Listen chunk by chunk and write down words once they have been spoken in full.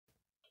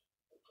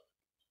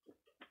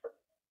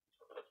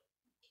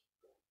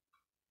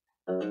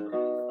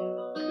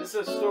This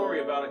is a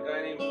story about a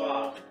guy named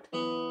Bob.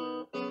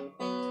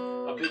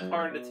 A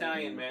big-hearted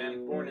Italian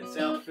man, born in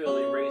South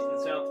Philly, raised in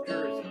South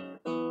Jersey.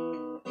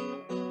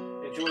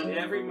 Enjoyed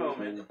every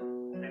moment,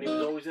 and he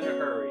was always in a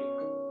hurry.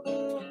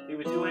 He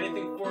would do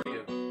anything for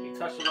you. He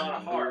touched a lot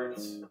of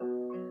hearts,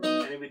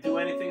 and he would do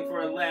anything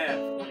for a laugh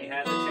when he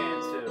had the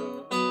chance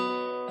to.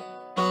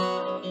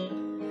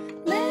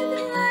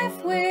 Living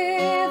life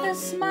with a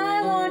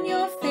smile on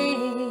your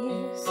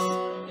face,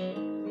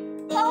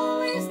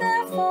 always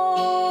there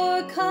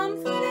for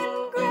comfort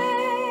and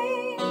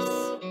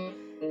grace.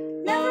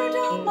 Never a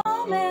dull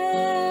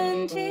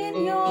moment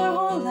in your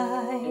whole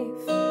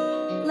life.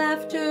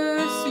 Laughter,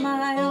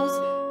 smiles,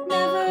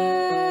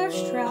 never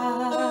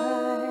strife.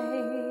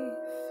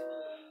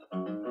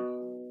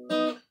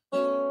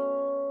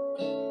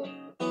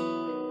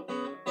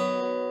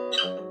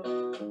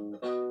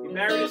 He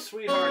married his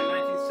sweetheart in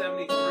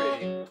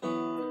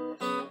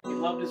 1973. He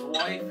loved his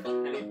wife,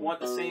 and he'd want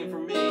the same for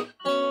me.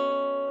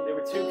 They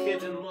were two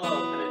kids in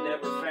love, and it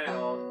never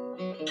failed.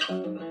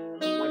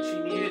 When she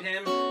needed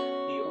him,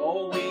 he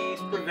always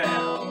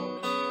prevailed.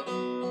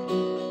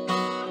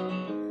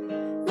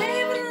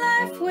 Living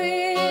life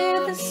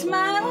with a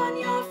smile on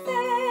your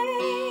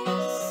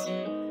face,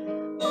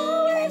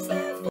 always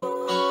there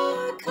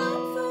for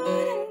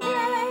comfort and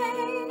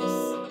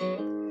grace.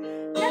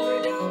 Never a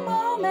dull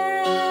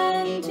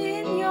moment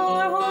in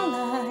your whole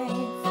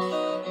life.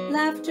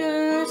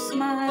 Laughter,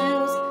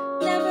 smiles,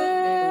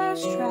 never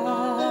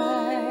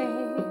strife.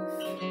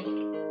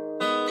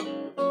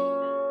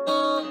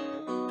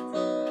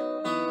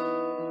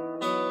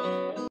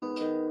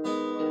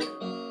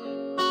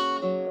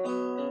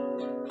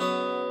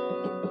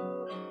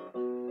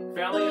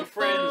 Family and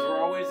friends were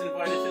always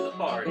invited to the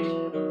party.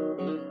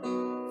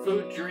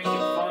 Food, drink,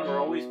 and fun were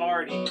always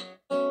hearty.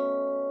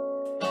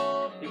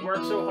 He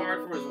worked so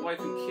hard for his wife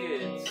and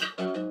kids.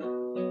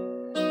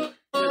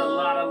 Did a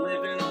lot of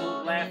living,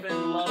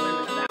 laughing,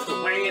 loving, and that's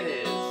the way it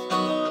is.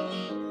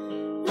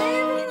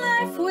 Living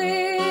life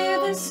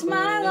with a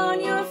smile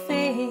on your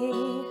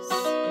face,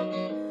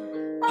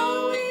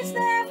 always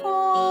there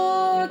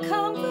for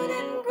comfort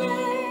and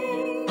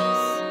grace.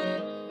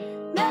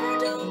 Never a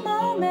dull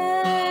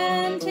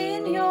moment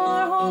in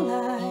your whole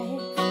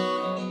life.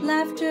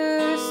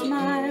 Laughter,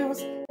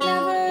 smiles,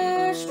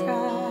 never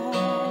strife.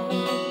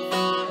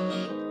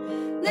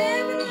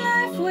 Living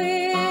life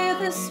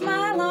with a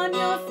smile on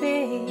your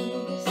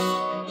face,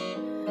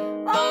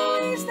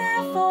 always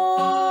there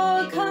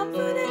for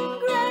comfort and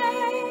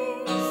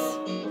grace.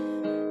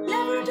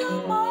 Never a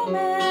dull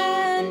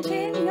moment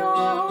in your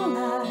whole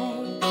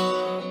life.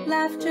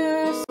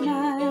 Laughter,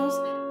 smiles,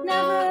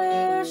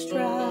 never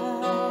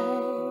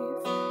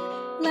strife.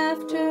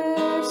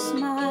 Laughter,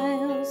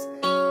 smiles,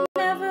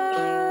 never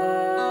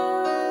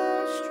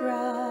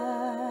strife.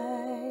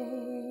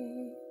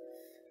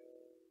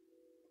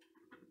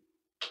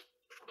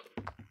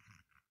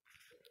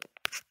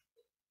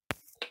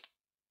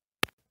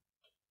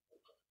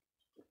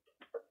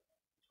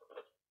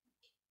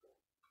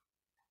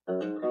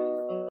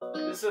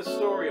 This is a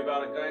story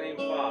about a guy named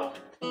Bob.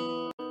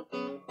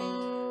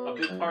 A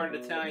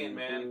big-hearted Italian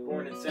man,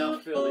 born in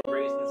South Philly,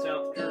 raised in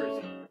South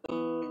Jersey.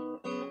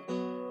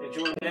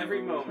 Enjoyed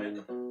every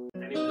moment,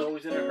 and he was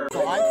always in a hurry.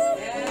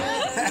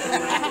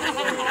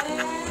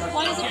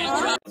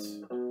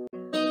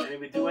 And he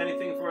would do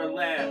anything for a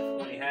laugh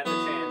when he had the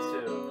chance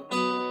to.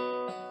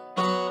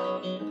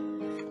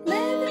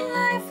 Living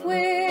life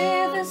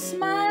with a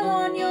smile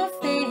on your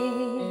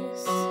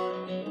face,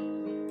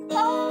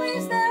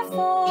 always there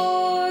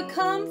for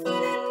comfort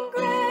and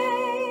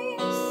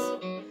grace.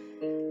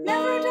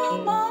 Never a dull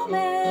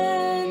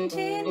moment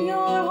in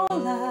your whole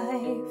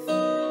life.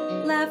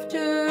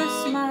 Laughter,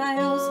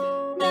 smiles,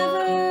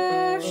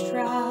 never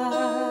strife.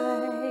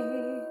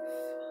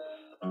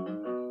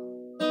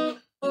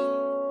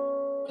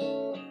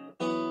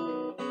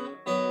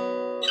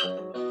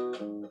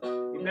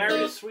 He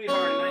married his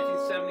sweetheart in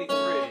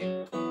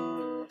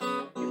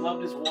 1973. He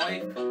loved his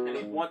wife, and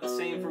he'd want the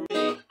same for me.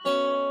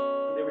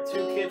 They were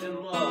two kids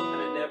in love,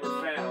 and it never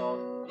failed.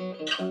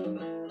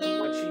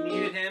 When she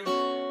needed him,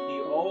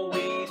 he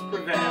always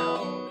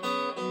prevailed.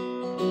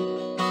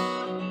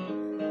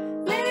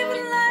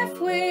 Living life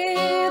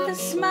with a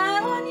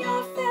smile on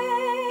your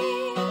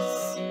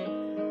face,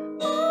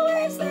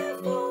 always there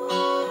for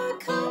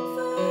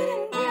comfort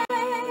and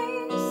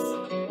grace.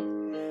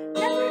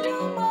 Never a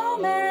dull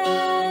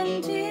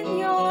moment in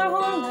your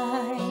whole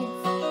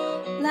life.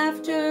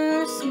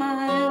 Laughter,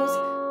 smiles,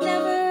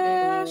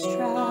 never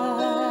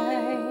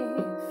strife.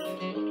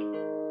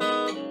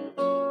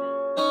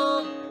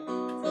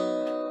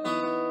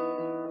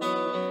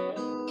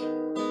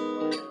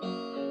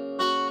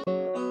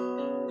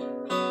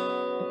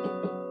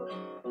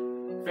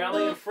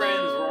 Family and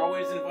friends were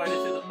always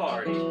invited to the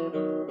party.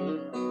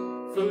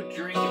 Food,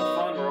 drink, and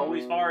fun were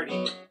always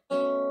hearty.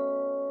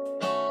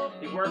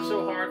 He worked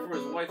so hard for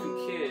his wife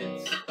and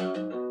kids.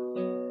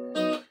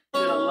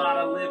 Did a lot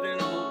of living,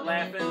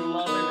 laughing,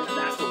 loving, and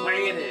that's the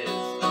way it is.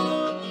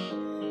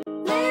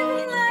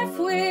 Living life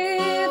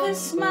with a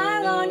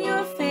smile on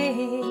your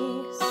face,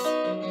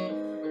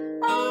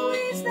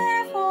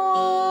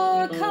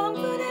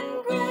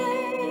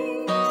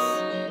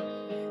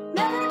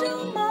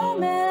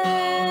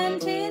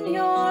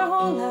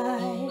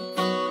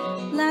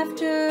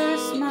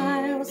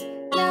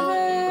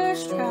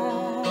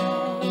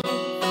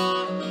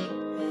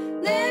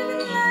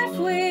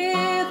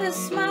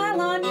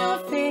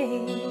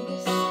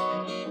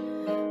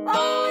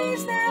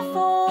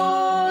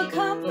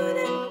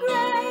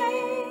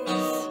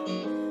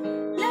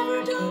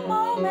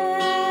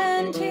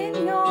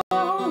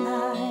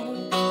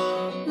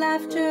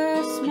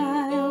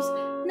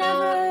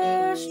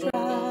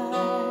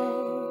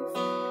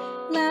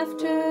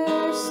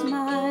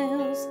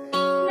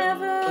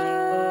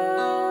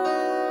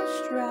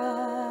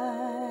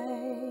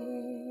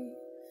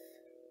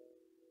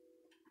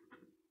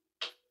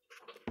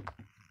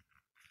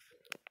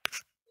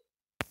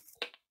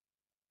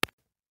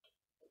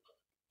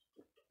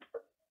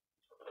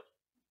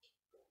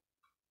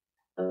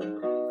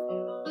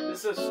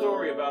 This is a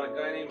story about a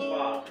guy named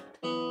Bob.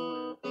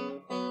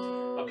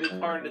 A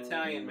big-hearted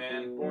Italian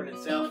man, born in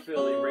South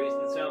Philly, raised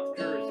in South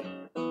Jersey.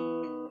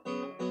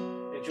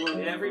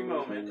 Enjoyed every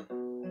moment,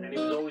 and he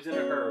was always in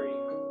a hurry.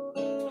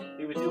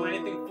 He would do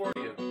anything for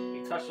you.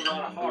 He touched a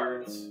lot of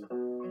hearts,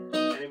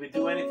 and he would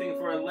do anything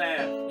for a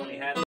laugh when he had